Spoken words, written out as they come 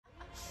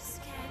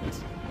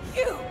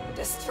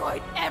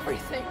destroyed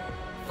everything.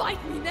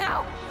 Fight me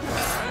now!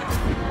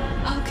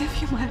 I'll give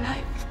you my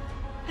life.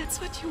 That's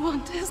what you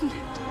want, isn't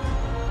it?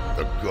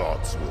 The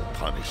gods will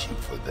punish you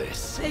for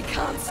this. They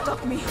can't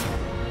stop me.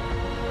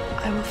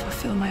 I will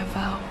fulfill my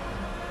vow.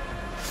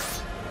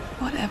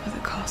 Whatever the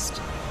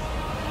cost.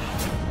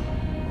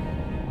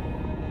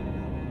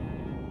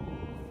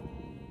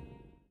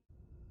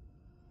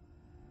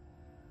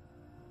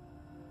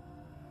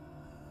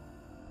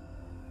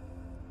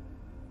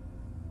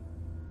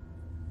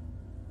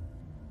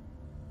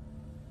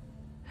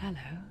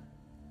 Hello.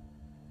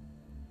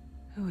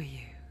 Who are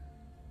you?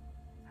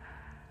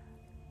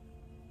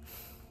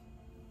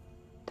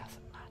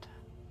 Doesn't matter.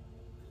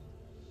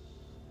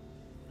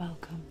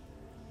 Welcome.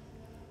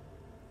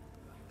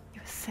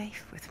 You're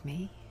safe with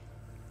me.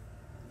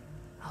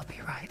 I'll be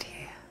right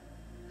here,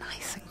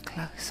 nice and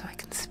close so I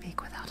can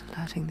speak without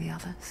alerting the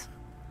others.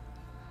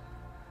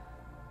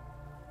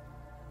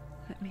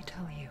 Let me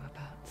tell you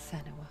about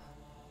Senua.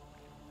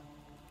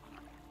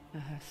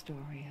 Her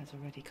story has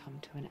already come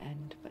to an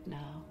end, but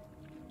now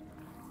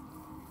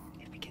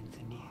it begins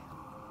anew.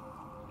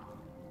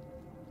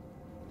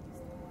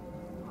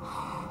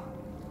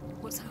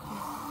 What's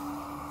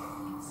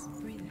happening? It's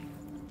breathing.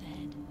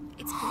 Dead.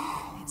 It's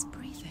breathing. It's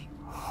breathing.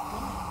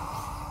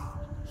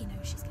 He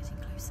knows she's getting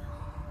closer.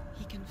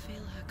 He can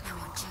feel her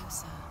coming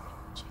closer.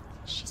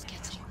 She's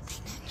getting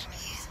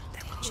closer.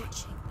 They're watching.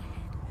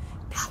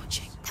 They're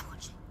watching. They're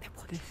watching.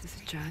 This is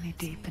a journey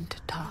deep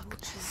into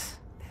darkness.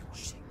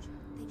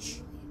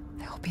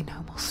 There will be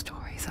no more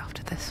stories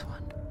after this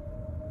one.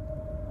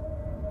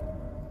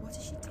 What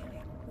is she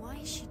doing? Why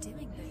is she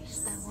doing this?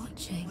 They're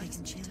watching. They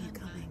can feel her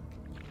coming.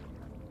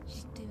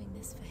 She's doing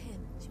this for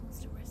him. She wants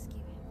to rescue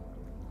him.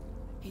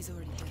 He's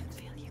already dead. I can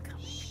feel you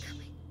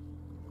coming.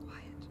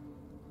 Quiet.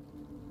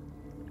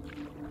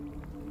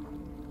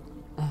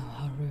 Oh,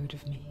 how rude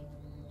of me.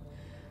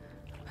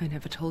 I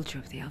never told you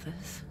of the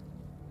others.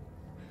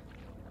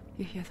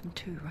 You hear them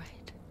too,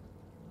 right?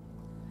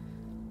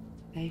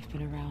 They've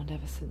been around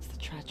ever since the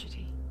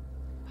tragedy.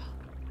 Well,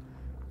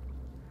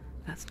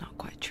 that's not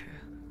quite true.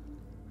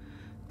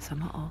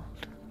 Some are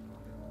old,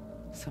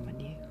 some are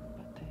new,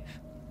 but they've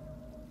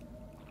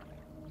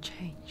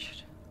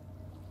changed.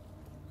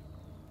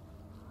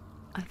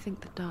 I think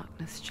the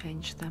darkness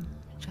changed them,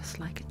 just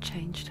like it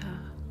changed her.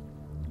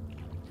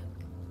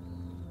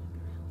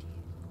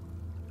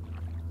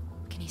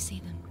 Can you see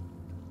them?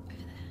 Over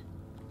there.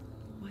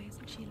 Why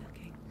isn't she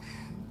looking?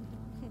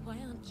 Why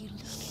aren't you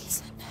looking?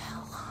 It's an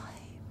ally.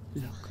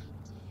 Look,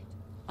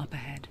 up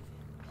ahead.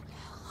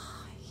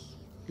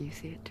 You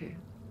see it too?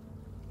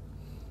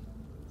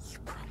 You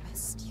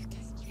promised you gave.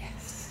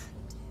 Yes.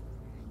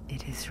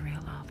 It is real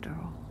after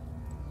all.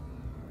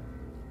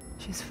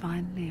 She's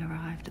finally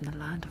arrived in the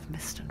land of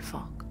mist and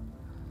fog.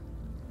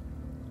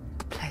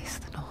 The place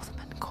the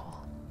Northmen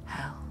call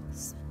Hell.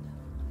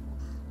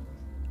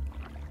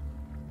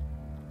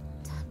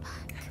 Turn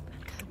back.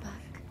 Go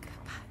back. Go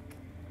back.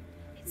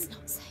 It's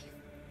not safe.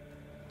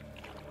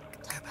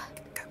 Go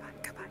back. Go back. Go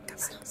back. Go back.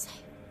 It's not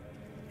safe.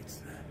 It's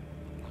them.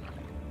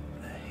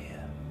 They're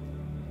here.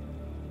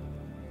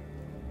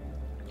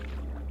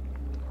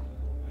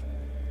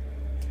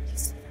 You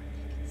see them?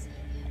 They can see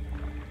you.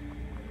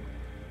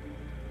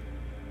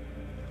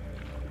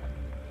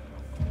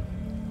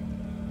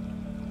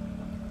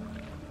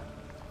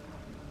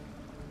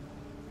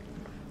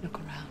 Look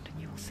around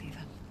and you will see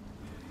them.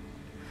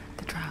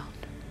 The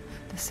drowned,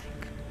 the sick,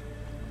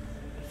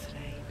 the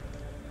slain.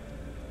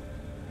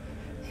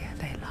 Here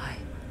they lie,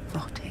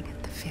 rotting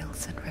in the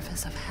fields and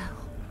rivers of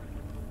hell.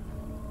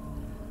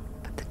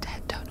 But the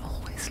dead don't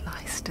always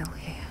lie still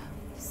here.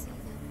 You see them?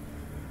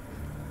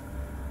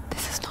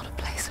 This is not a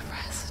place of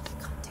rest. You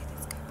can't do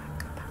this. Go back.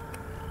 Go back.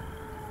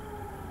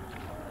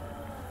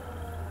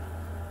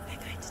 They're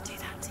going to do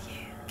that to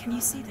you. Can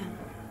you see them?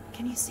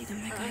 Can you see them?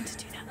 They're going to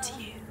do that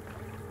to you.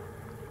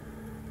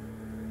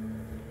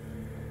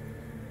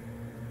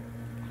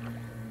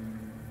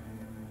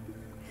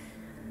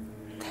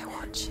 They're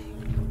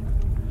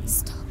watching.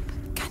 Stop.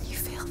 Can you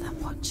feel them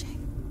watching?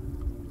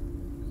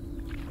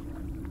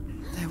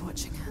 They're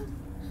watching her.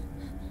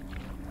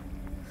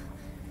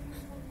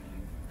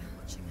 They're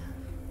watching her.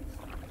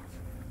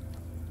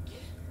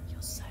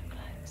 You're so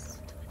close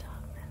to the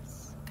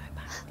darkness. Go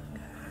back.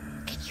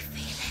 Can you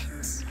feel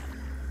it?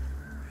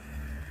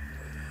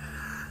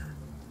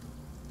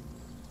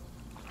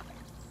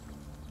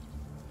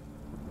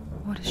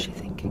 What is she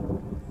thinking?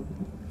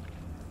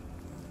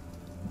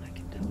 I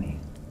can tell you.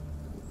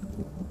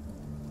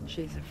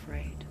 She's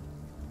afraid.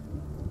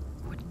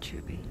 Wouldn't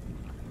you be?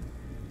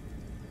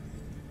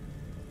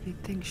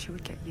 You'd think she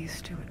would get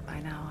used to it by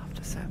now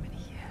after so many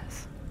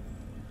years.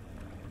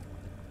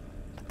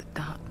 But the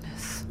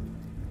darkness,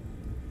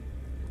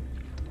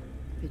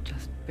 it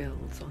just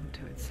builds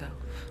onto itself,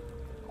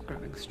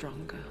 growing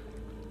stronger,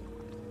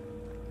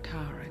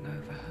 towering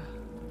over her.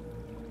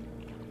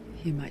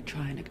 You might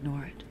try and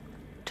ignore it,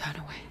 turn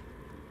away.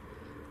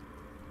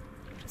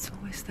 But it's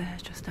always there,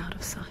 just out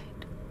of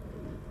sight,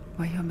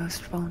 where you're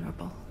most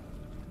vulnerable.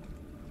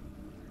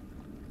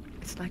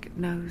 It's It's like it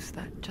knows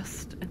that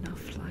just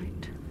enough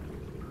light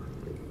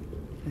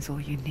is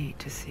all you need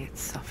to see its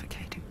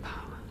suffocating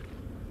power.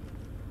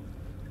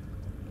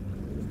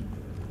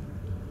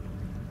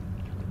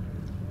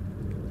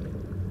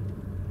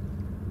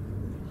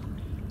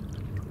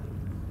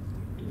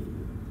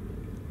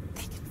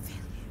 They can feel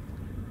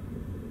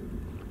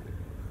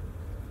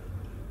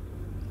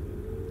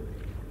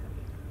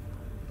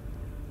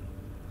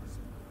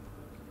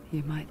you.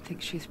 You might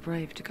think she's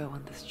brave to go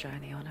on this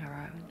journey on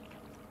her own,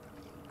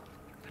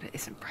 but it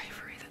isn't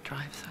bravery that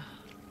drives her.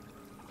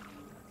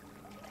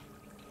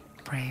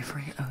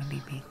 Bravery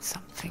only means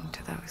something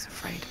to those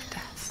afraid of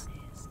death.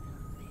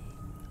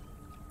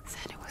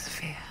 Senua's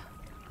fear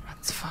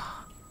runs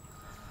far,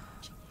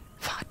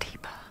 far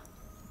deeper.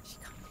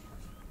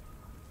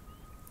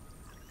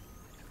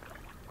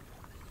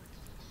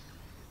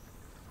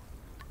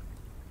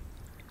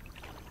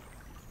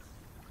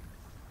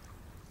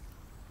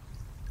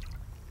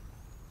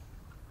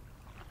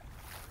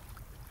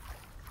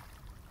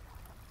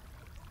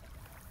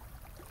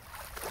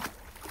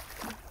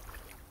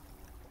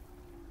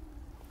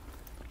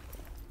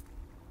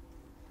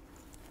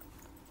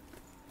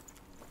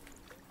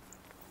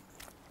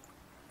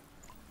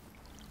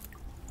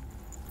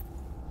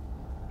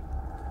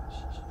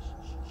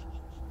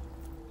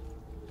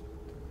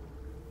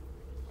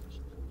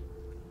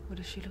 What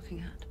is she looking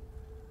at?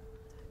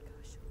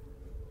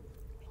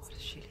 What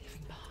is she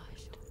leaving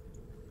behind?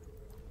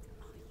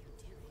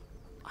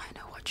 I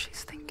know what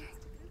she's thinking.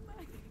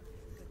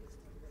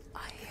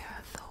 I hear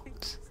her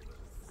thoughts.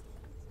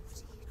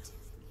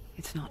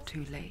 It's not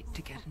too late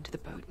to get into the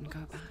boat and go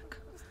back.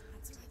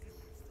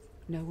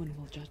 No one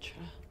will judge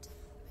her.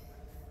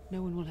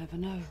 No one will ever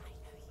know.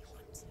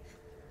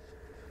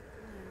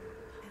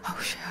 Oh,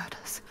 she heard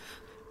us.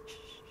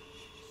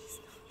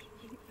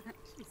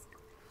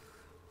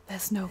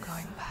 There's no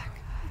going back.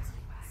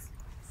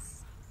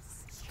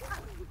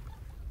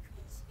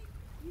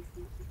 You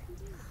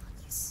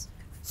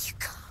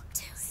can't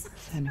do it.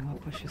 Senua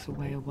pushes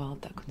away a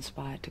world that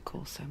conspired to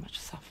cause so much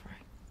suffering.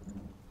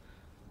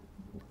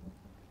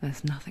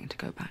 There's nothing to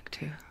go back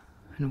to,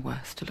 and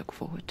worse to look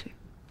forward to.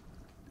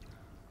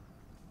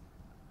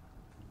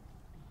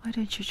 Why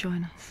don't you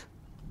join us?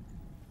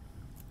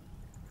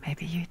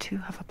 Maybe you too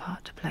have a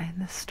part to play in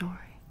this story.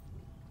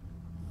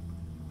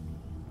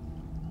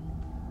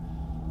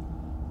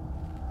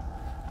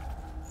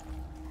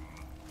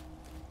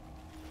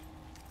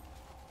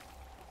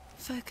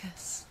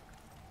 Focus.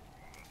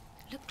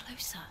 Look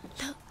closer.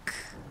 Look.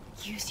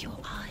 Use your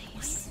eyes. Why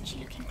isn't she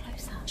looking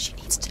closer? She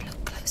needs to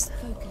look closer.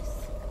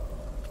 Focus.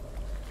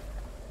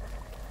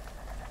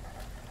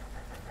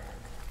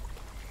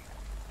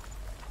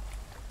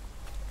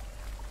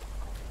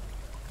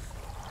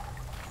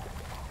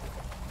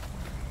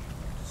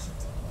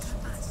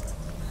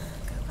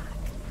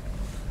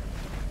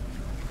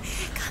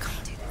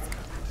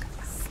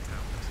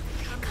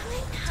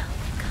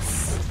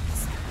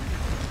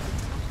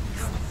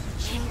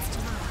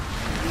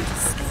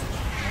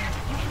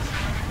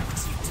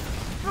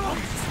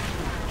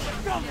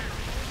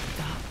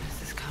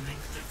 Darkness is coming.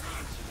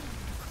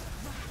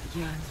 It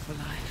yearns for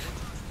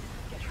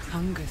life.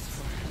 Hungers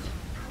for it.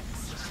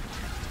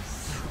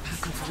 Like a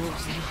pack of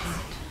wolves in a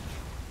hunt.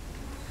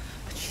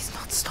 But she's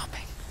not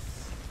stopping.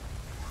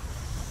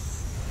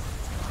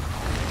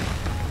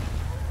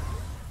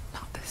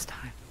 Not this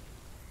time.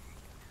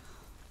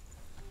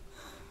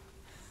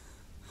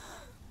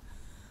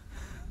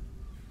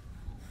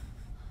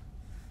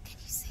 Can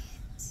you see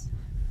it?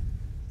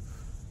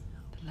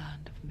 The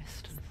land of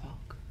mist and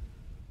fog.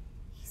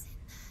 He's in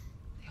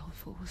there. The old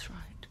fool was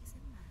right. He's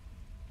in there.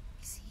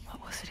 You see him?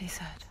 What was it he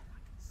said?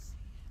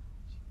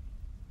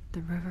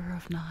 The river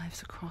of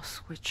knives across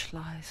which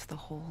lies the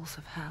halls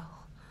of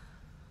hell.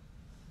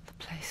 The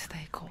place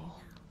they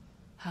call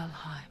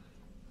Helheim.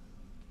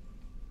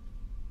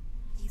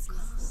 He's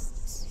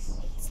lost. He's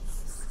lost.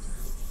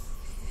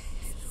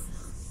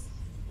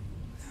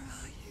 Where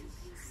are you?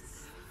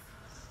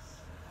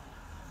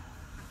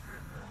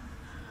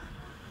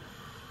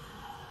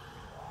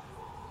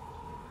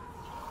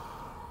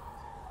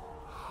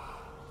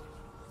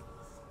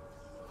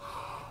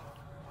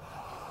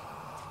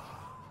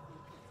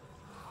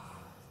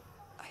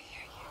 I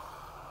hear you.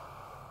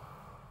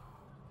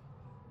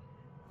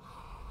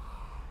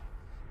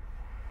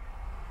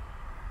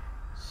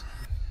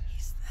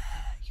 He's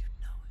there. You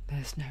know it.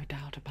 There's no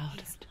doubt about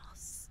He's it.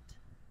 lost.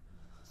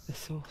 The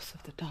source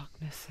of the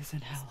darkness is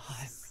in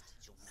Helheim,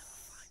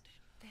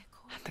 They're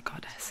called. and the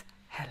goddess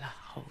Hela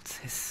holds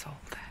his soul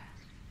there.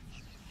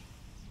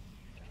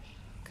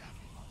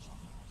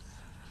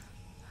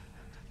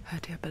 Her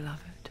dear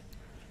beloved,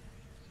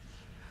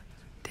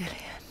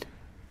 Dillian.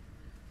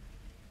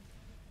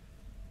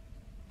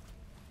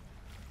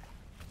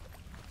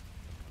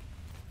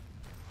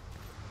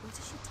 What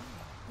is she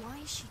doing? Why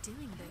is she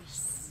doing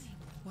this?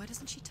 Why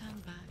doesn't she turn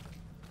back?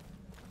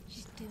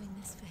 She's doing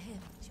this for him.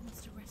 She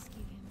wants to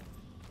rescue him.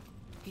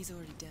 He's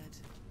already dead.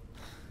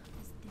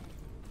 He's dead.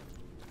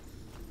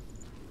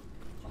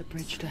 The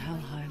bridge to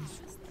Helheim.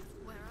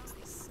 Where are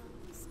his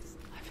souls?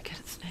 I forget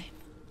its name.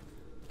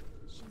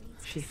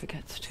 she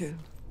forgets too.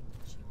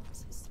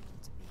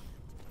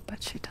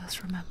 But she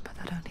does remember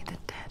that only the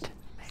dead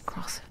may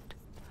cross it.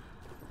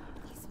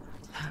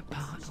 That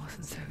part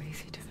wasn't so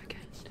easy to forget.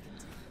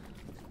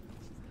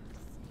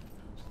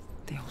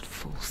 The old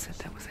fool said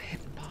there was a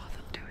hidden path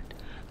up to it.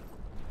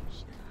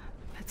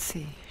 Let's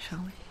see, shall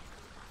we?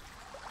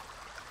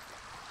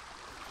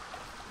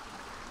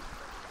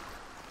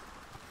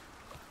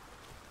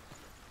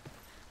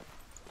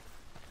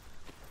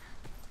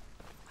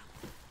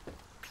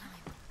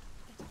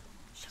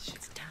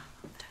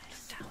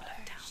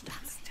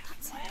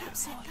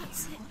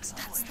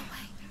 That's the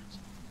way.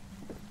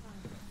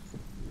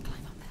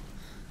 Climb up there.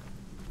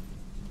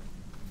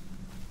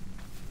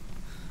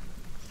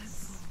 Don't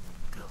fall.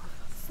 Go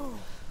fall.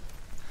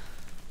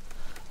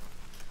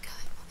 Keep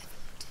going, whatever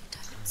you do,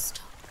 don't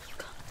stop. You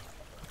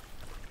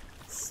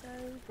can't. So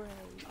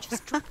brave.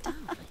 Just drop down.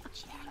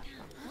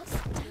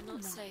 You're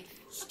not safe.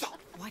 Stop!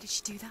 Why did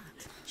she do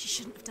that? She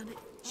shouldn't have done it.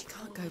 She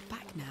can't go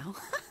back now.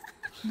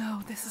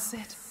 No, this is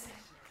it.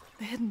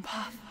 The hidden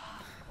path.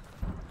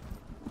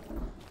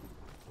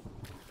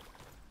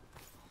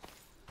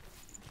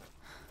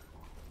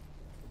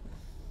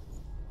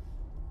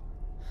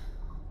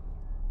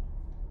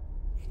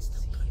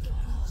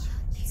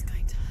 He's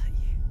going to hurt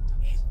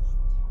you.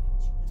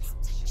 It's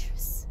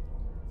dangerous.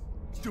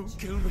 Don't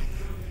kill me.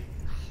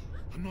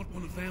 I'm not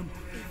one of them.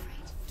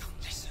 Don't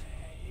listen.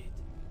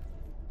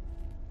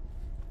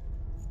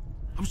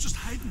 I was just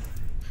hiding.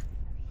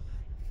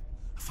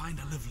 I find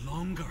I live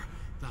longer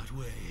that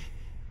way.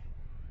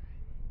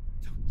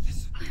 Don't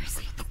listen. I'll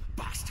never let the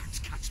bastards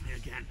catch me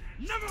again.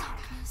 Never!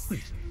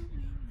 Wait.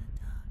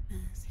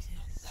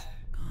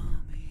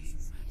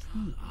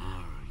 Who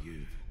are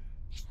you?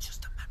 It's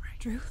just a memory.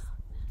 Drew?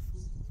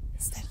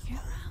 Is that you?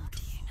 Around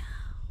you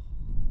now.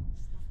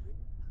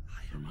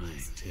 For my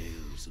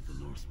tales of the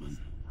Northmen,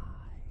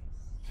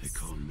 they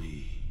call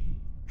me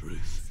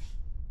Druth.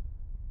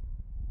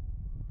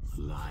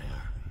 A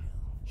liar.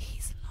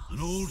 He's lost. An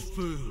old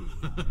fool.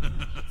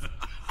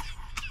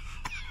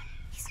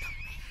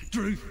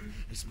 Truth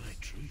is my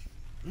truth.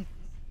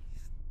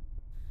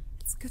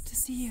 It's good to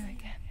see you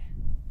again.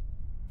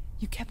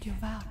 You kept your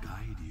vow.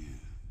 Guide you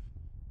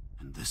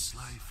in this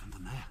life and the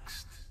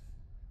next.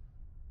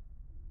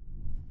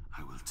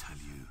 I will tell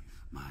you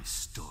my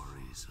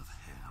stories of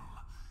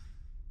hell,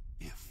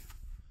 if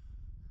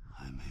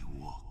I may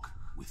walk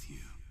with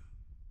you.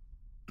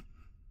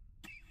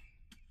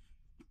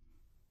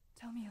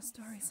 Tell me your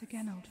stories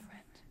again, old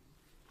friend.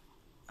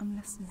 I'm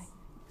listening.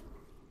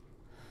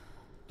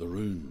 The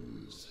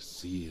runes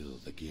seal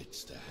the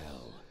gates to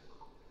hell.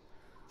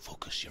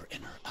 Focus your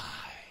inner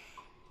eye,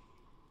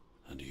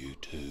 and you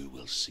too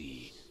will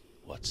see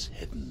what's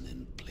hidden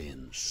in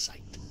plain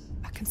sight.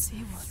 I can see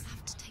one.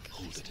 Have to take a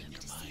Hold it in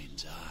your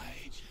mind's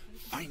eye.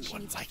 Find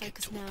one like it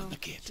to open the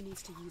gate. She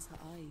needs to use her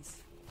eyes.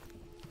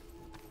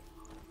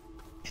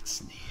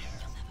 It's near.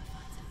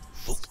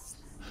 Focus.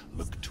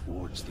 Look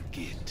towards the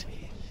gate,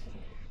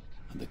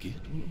 and the gate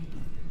will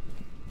open.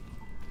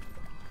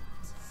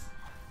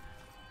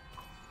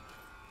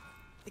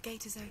 The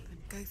gate is open.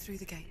 Go through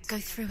the gate. Go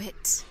through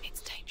it.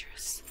 It's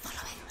dangerous.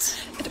 Follow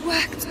it. It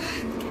worked!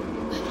 Where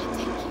will it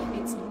take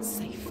you? It's not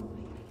safe.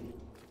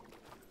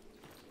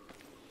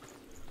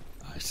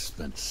 I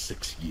spent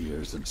 6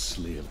 years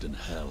enslaved in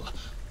hell.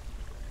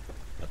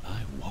 But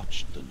I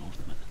watched the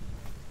Northmen.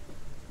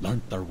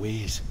 Learnt their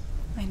ways.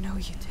 I know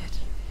you did.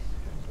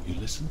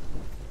 You listened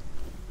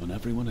when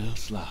everyone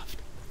else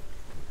laughed.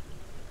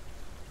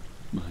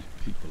 My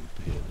people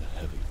paid a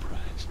heavy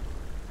price.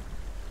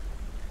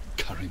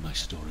 Carry my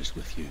stories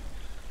with you,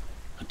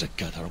 and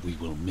together we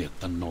will make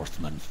the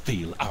Northmen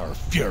feel our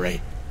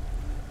fury.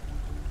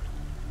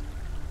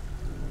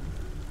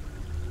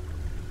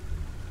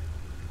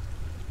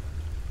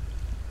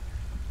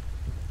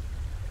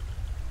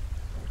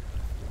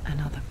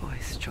 Another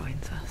voice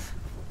joins us.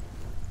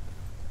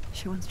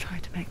 She once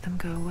tried to make them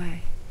go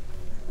away.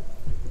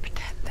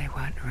 Pretend they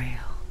weren't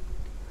real.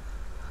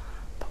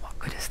 But what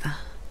good is that?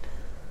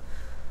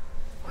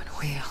 When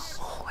we are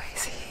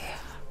always here.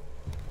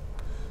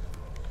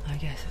 I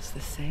guess it's the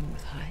same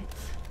with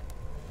heights.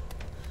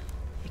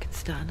 You can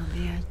stand on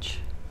the edge,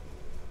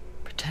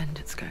 pretend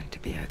it's going to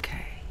be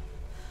okay.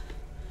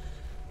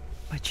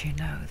 But you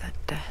know that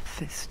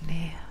death is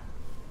near,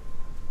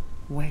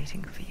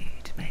 waiting for you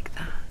to make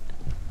that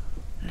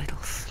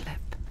little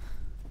slip.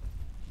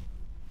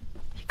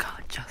 You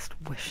can't just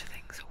wish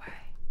things away.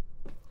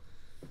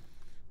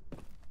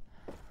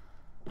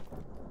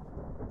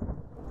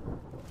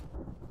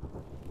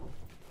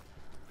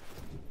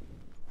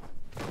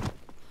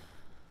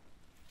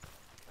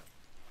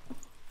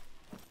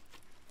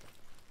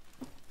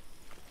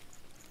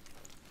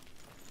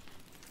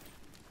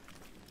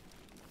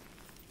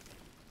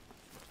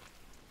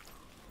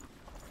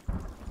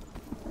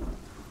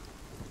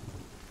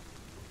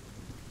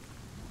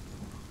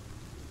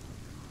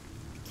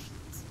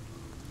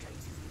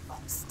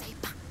 Stay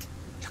back.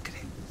 Look at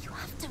it. You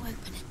have to open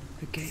it.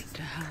 The gate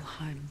to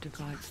Helheim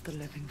divides the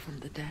living from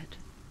the dead.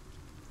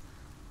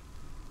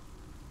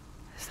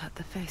 Is that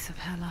the face of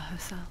Hela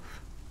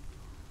herself?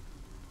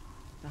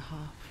 The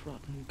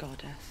half-rotten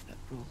goddess that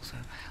rules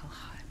over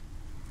Helheim.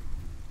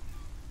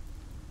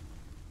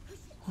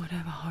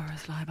 Whatever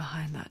horrors lie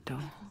behind that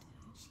door,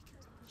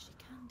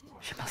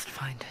 she must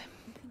find him.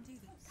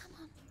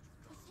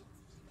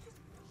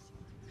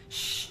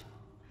 Shh.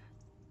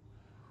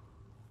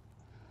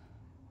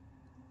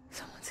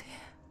 Someone's here.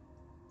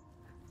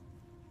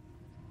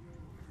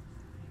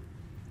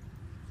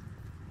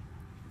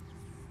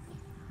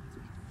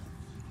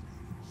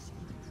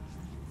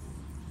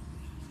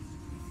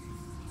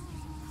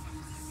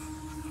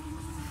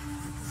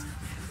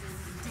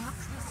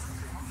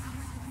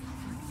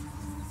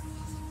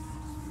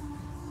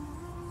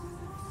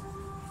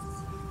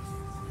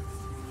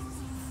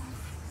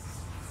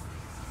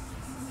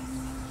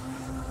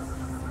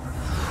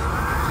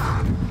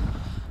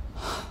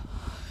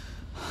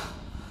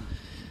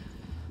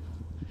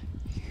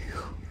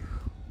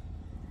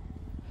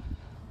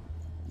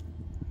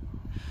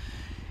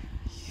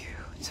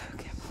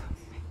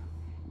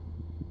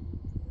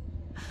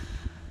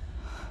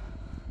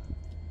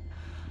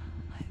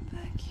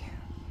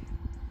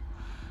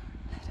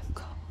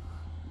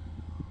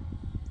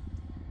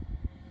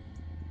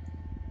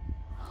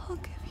 I'll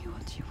give you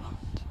what you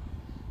want.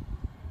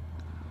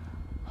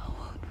 I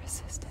won't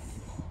resist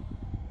anymore.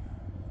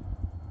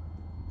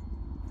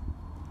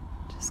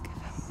 Just give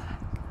him back.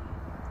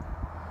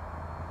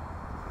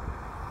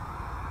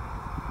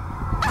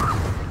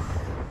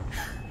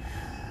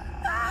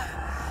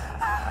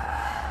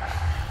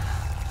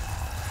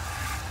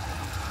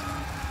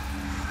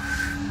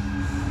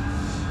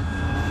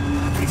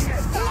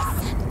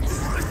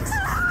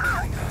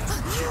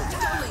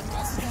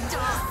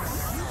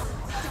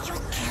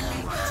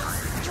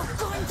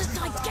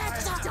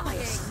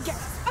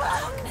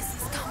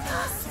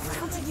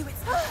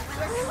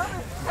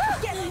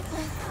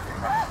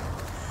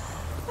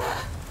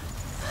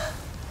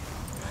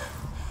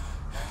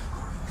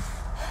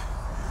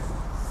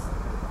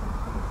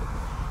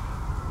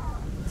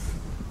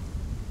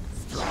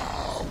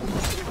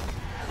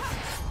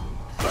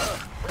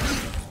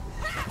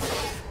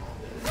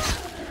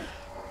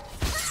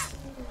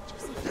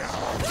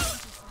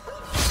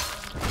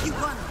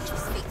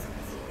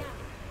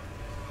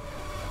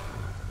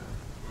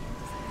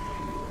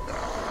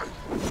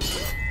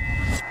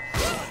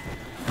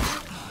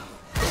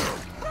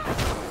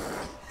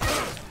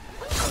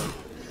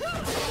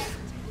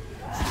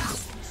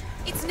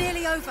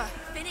 Over.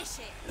 Finish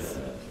it.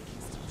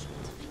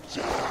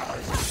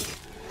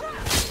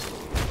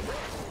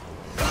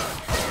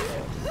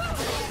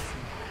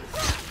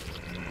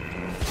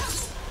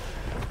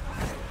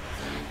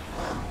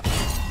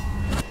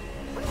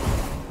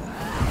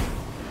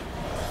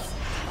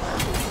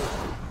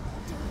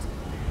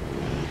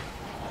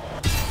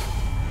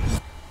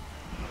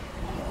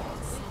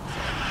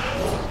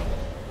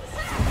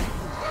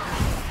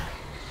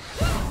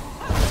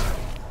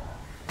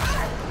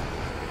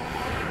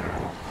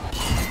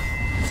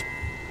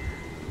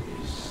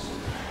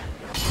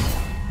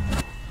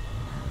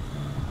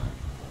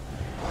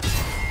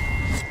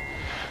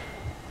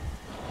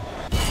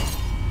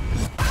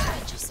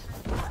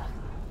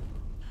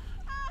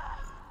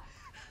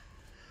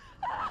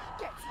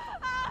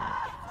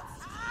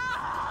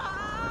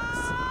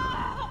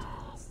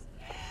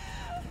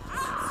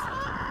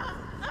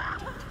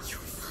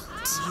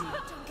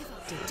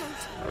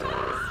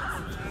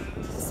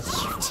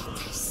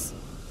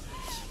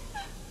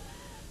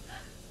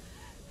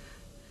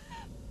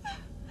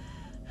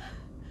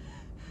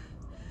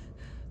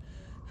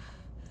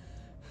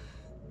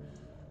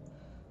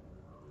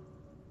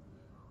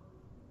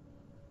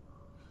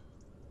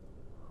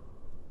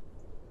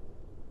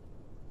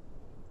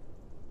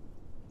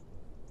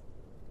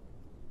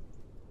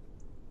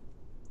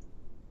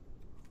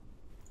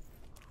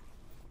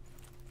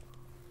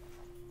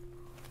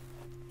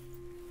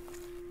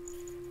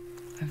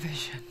 A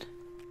vision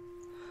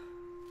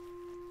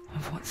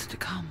of what's to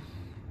come.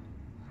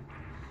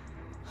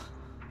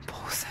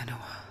 Poor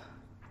Senua.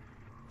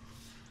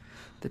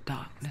 The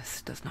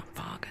darkness does not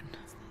bargain.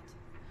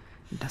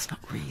 It does not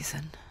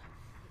reason.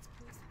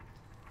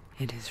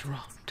 It is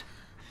rot.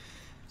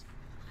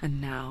 And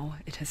now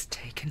it has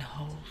taken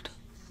hold.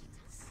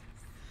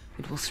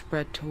 It will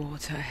spread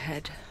towards her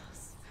head,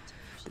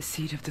 the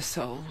seat of the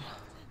soul,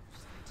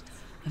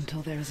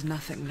 until there is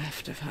nothing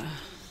left of her.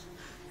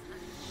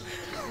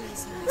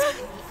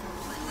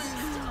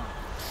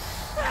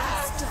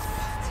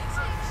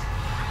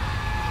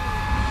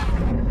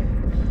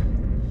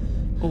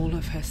 All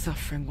of her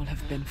suffering will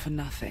have been for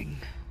nothing.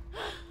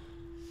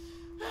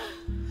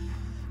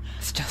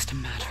 It's just a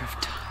matter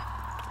of time.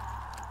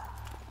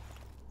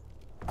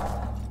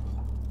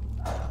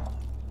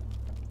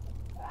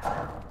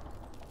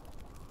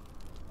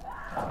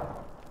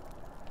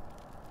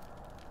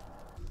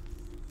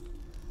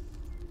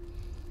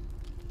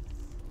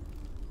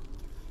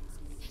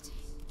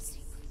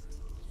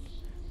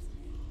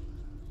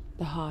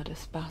 The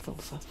hardest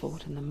battles are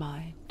fought in the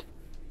mind.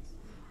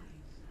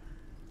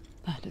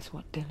 That is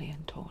what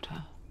Dillian taught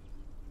her.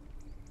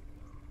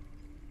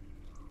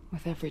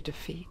 With every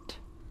defeat,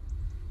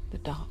 The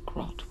dark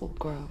rot will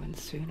grow and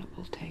soon it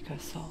will take her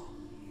soul.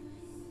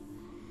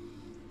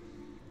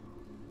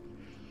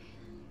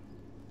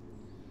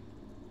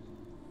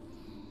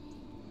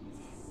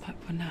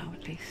 But for now,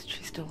 at least,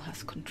 she still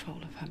has control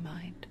of her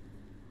mind.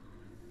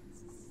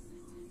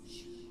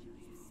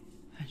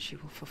 And she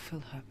will fulfill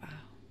her vow,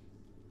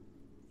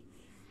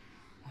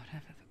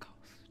 whatever the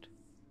cost.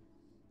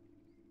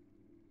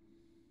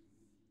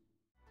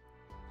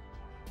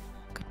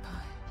 Goodbye.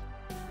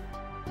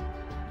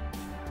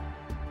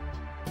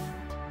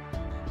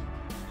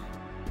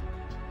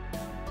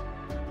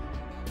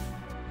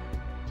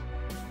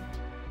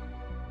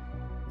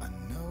 I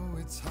know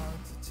it's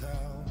hard to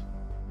tell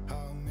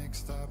how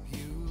mixed up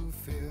you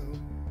feel,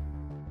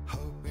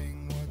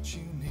 hoping what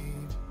you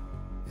need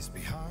is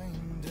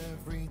behind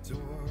every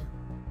door.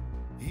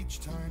 Each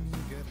time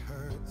you get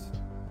hurt,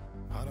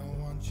 I don't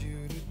want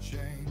you to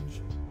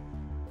change,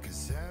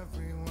 'cause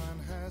everyone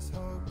has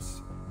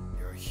hopes.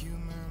 You're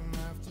human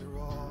after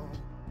all.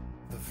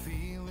 The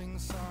feeling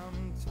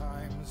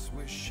sometimes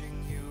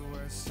wishing you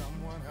were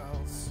someone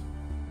else,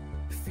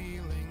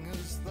 feeling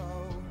as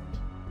though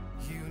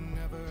you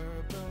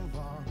never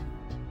belong.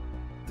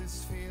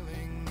 This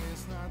feeling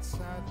is not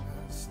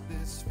sadness,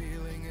 this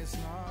feeling is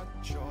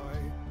not joy.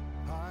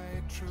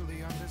 I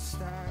truly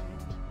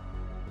understand.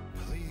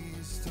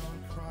 Please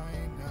don't cry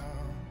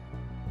now.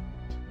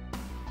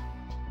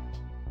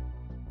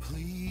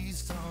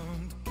 Please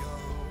don't go.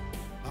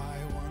 I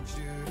want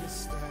you to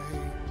stay.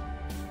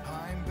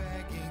 I'm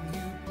begging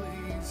you,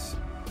 please.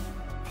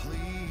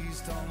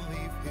 Please don't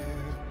leave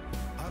here.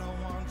 I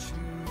don't want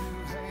you to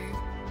hate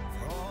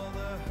for all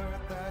the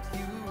hurt that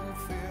you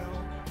feel.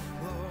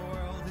 The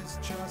world is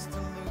just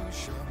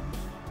illusion,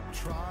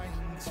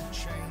 trying to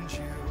change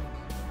you.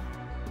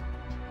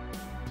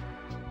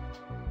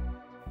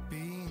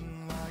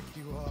 Being like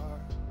you are,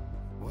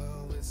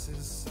 well, this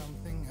is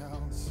something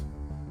else.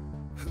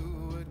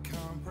 Who would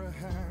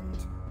comprehend?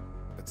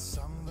 But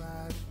some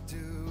that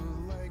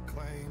do lay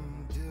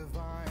claim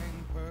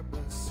divine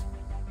purpose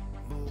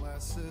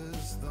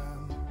blesses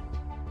them.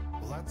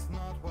 Well, that's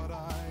not what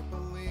I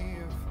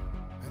believe,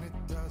 and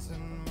it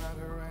doesn't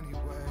matter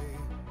anyway.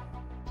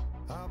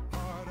 A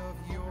part of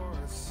your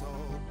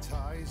soul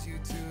ties you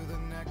to the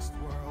next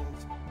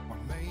world, or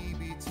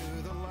maybe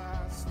to the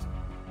last,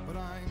 but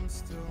I'm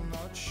still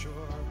not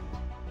sure.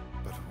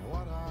 But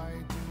what I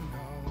do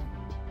know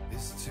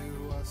is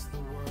to us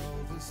the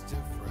world is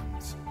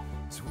different,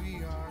 as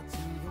we are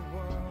to the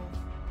world.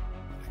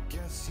 I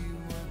guess you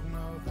would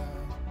know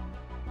that.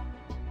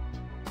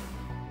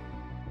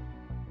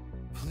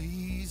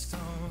 Please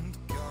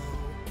don't go.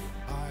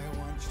 I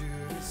want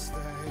you to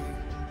stay.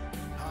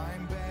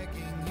 I'm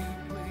begging you,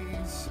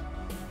 please.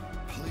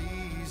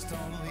 Please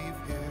don't leave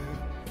here.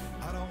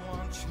 I don't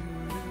want you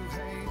to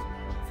hate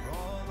for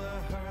all the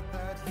hurt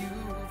that you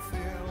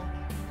feel.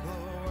 The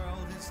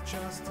world is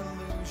just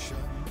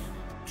illusion,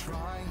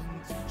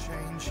 trying to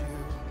change you.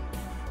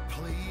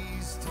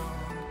 Please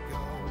don't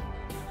go.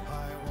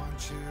 I want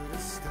you to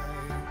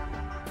stay.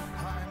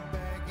 I'm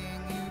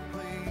begging you,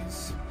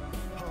 please.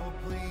 Oh,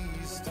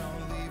 please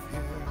don't leave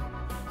here.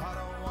 I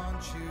don't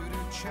want you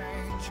to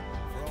change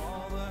for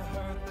all the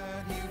hurt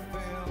that you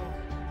feel.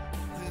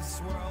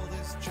 This world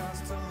is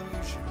just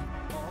illusion,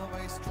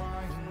 always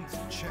trying to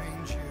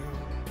change you.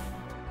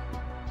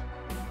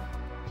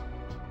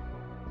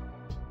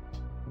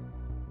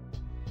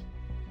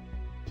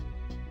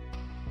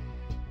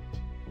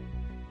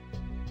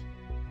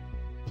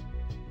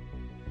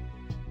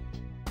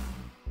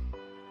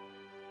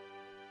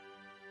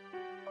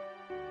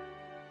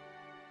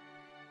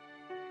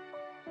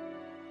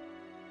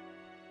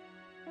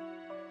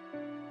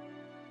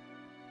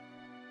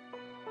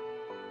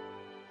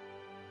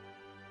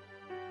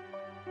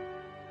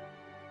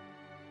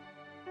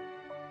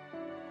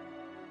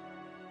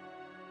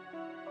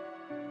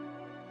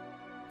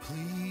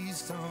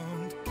 Please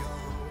don't go.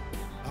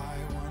 I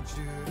want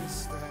you to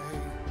stay.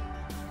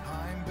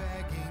 I'm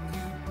begging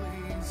you,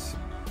 please.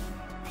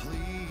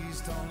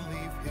 Please don't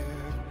leave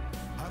here.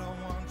 I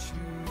don't want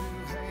you to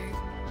hate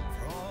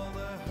for all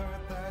the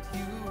hurt that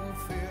you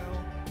feel.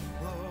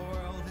 The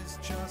world is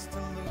just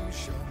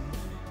illusion,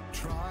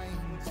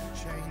 trying to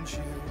change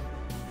you.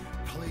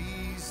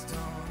 Please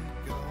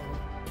don't go.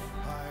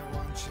 I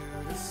want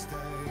you to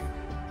stay.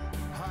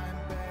 I'm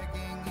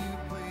begging you,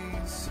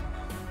 please.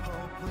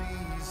 Oh,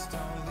 please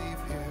don't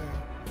leave here.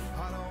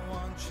 I don't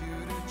want you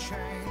to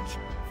change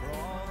for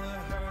all the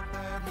hurt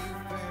that you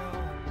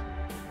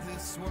feel.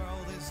 This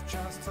world is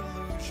just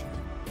illusion,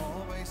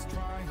 always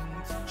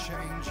trying to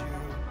change you.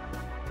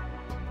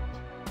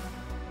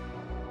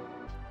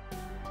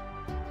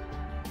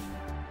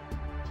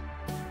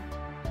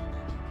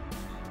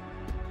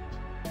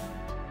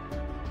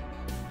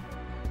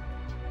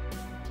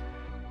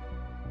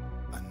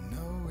 I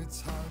know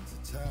it's hard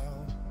to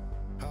tell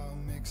how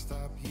mixed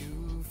up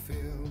you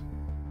feel,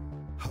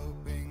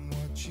 hoping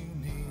what you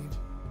need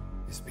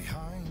is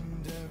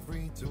behind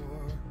every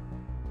door.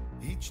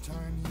 Each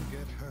time you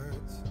get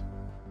hurt,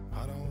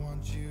 I don't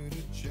want you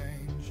to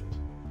change,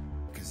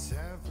 'cause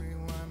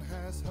everyone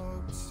has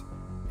hopes.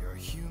 You're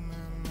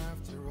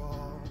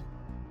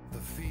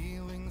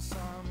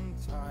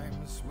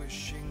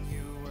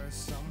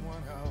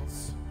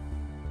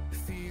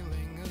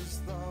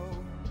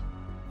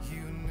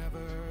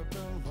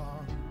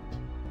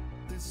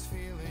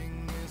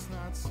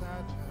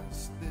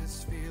sadness.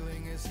 This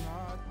feeling is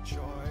not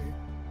joy.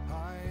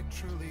 I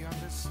truly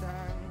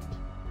understand.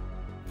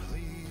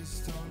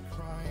 Please don't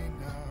cry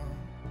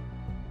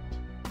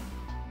now.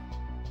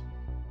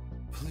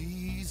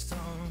 Please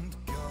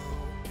don't go.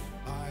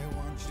 I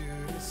want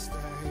you to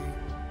stay.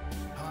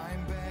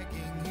 I'm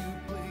begging you,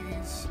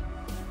 please.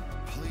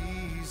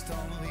 Please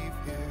don't leave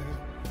here.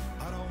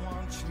 I don't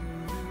want you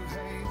to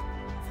hate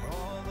for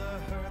all the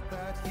hurt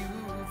that you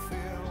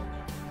feel.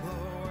 The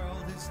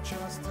world is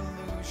just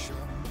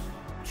illusion,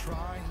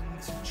 trying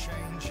to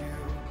change you.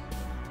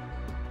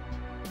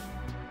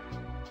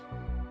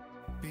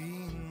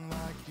 Being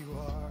like you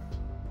are,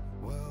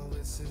 well,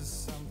 this is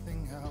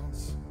something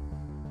else.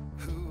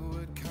 Who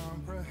would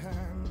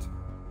comprehend?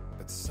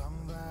 But some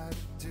that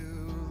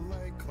do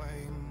lay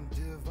claim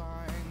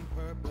divine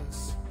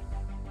purpose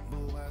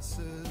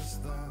blesses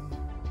them.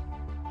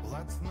 Well,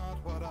 that's not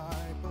what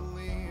I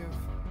believe,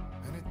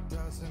 and it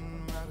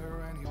doesn't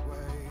matter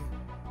anyway.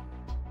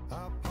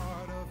 A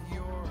part of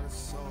your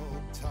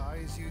soul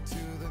ties you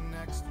to the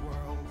next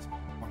world,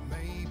 or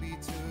maybe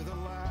to the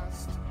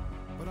last,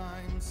 but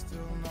I'm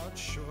still not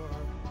sure.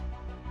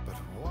 But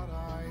what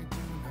I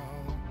do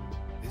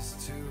know is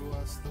to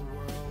us the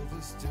world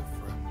is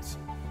different,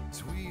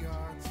 as we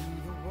are to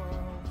the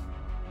world.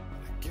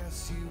 I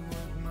guess you